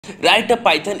Write a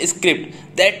Python script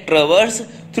that traverses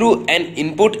through an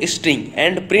input string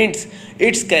and prints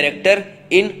its character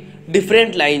in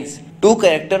different lines, 2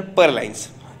 character per lines।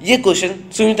 ये question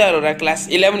Sumita Arora class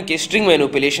 11 के string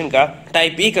manipulation का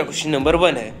type A का question number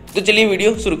 1 है। तो चलिए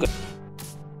video शुरू कर।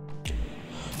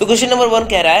 तो क्वेश्चन नंबर 1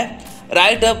 कह रहा है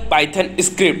right a Python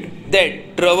script that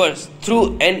ट्रेवर्स through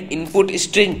an input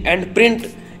string and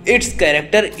print it's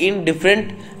character in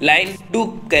different line 2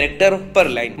 character पर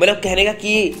लाइन। मतलब कहने का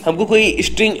कि हमको कोई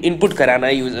स्ट्रिंग इनपुट कराना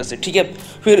है यूजर से, ठीक है।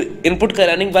 फिर इनपुट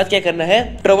कराने के बाद क्या करना है,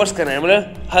 ट्रेवर्स करना है,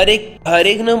 मतलब हर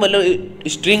एक ना मतलब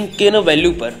स्ट्रिंग के ना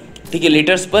वैल्यू पर, ठीक है,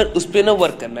 लेटर्स पर उस पर ना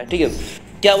वर्क करना है, ठीक है।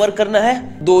 क्या वर्क करना है,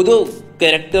 2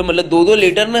 कैरेक्टर मतलब 2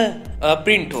 लेटर ना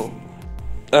प्रिंट हो,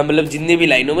 मतलब जितने भी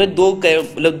लाइनों में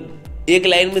मतलब एक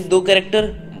लाइन में 2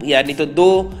 कैरेक्टर यानी तो 2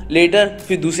 लेटर,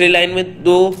 फिर दूसरे लाइन में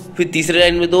 2, फिर तीसरे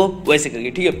लाइन में 2, वैसे करके,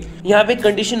 ठीक है। यहाँ पे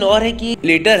कंडीशन और है कि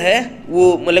लेटर है वो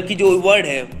मतलब कि जो वर्ड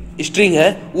है स्ट्रिंग है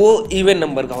वो इवन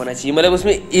नंबर का होना चाहिए, मतलब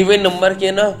उसमें इवन नंबर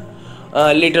के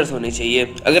ना लेटर्स होने चाहिए।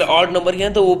 अगर ऑड नंबर के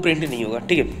हैं तो वो प्रिंट नहीं होगा,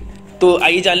 ठीक है। तो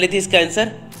आइए जान लेते हैं इसका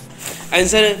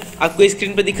आंसर आपको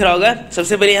स्क्रीन पे दिख रहा होगा।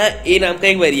 सबसे पहले यहाँ ए नाम का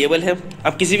एक वेरिएबल है,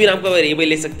 आप किसी भी नाम का वेरिएबल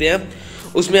ले सकते हैं।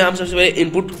 उसमें हम सबसे पहले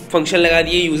इनपुट फंक्शन लगा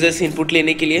दिए यूजर से इनपुट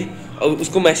लेने के लिए, और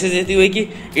उसको मैसेज देते हुए कि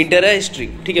इंटर अ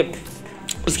स्ट्रिंग, ठीक है।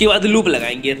 उसके बाद लूप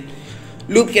लगाएंगे।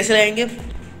 लूप कैसे लगाएंगे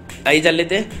आइए जान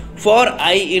लेते हैं। फॉर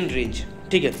आई इन रेंज,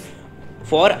 ठीक है,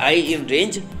 फॉर आई इन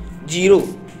रेंज 0,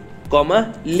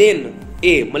 लेन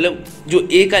ए, मतलब जो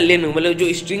ए का लेन मतलब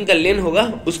जो स्ट्रिंग का लेन होगा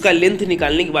उसका लेंथ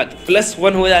निकालने के बाद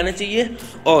 +1 हो जाना चाहिए,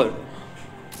 और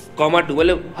 (2)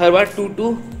 मतलब हर बार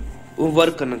 2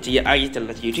 वर्क करना चाहिए, आगे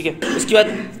चलना चाहिए, ठीक है। उसके बाद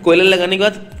कोलन लगाने के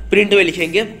बाद प्रिंट में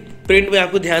लिखेंगे। प्रिंट में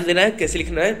आपको ध्यान देना है कैसे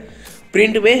लिखना है।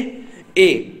 प्रिंट में ए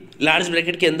लार्ज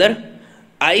ब्रैकेट के अंदर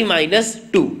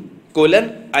i-2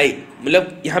 (i),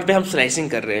 मतलब यहाँ पे हम स्लाइसिंग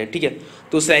कर रहे हैं, ठीक है।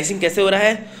 तो स्लाइसिंग कैसे हो रहा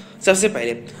है, सबसे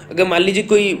पहले अगर मान लीजिए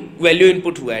कोई वैल्यू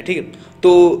इनपुट हुआ है, ठीक है,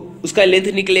 तो उसका लेंथ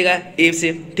निकलेगा ए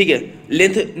से, ठीक है,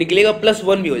 लेंथ निकलेगा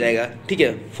 +1 भी हो जाएगा, ठीक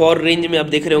है। फॉर रेंज में आप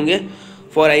देख रहे होंगे,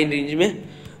 फॉर आई रेंज में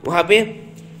वहाँ पे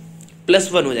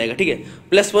 +1 हो जाएगा, ठीक है।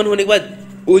 +1 होने के बाद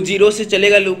वो 0 से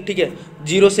चलेगा लूप, ठीक है,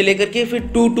 0 से लेकर के फिर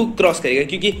 2 क्रॉस करेगा,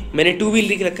 क्योंकि मैंने 2 भी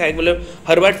लिख रखा है, मतलब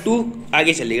हर बार 2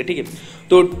 आगे चलेगा, ठीक है।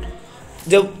 तो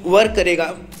जब वर्क करेगा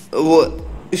वो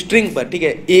स्ट्रिंग पर, ठीक है,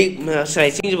 एक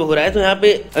स्लाइसिंग जब हो रहा है तो यहाँ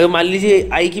पे अगर मान लीजिए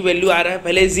आई की वैल्यू आ रहा है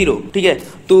पहले 0, ठीक है,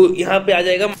 तो यहाँ पे आ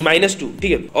जाएगा -2,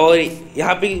 ठीक है, और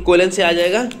यहाँ पे कोलन से आ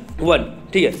जाएगा 1,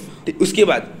 ठीक है। तो उसके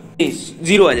बाद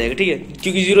 0 आ जाएगा, ठीक है,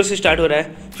 क्योंकि 0 से स्टार्ट हो रहा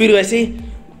है। फिर वैसे ही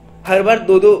हर बार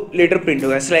 2 लेटर प्रिंट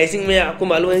होगा। स्लाइसिंग में आपको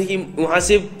मालूम है कि वहाँ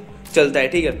से चलता है,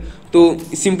 ठीक है। तो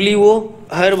सिंपली वो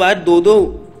हर बार 2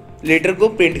 लेटर को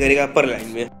प्रिंट करेगा पर लाइन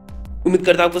में। उम्मीद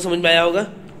करता हूँ आपको समझ में आया होगा।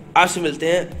 आपसे मिलते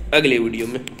हैं अगले वीडियो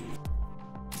में।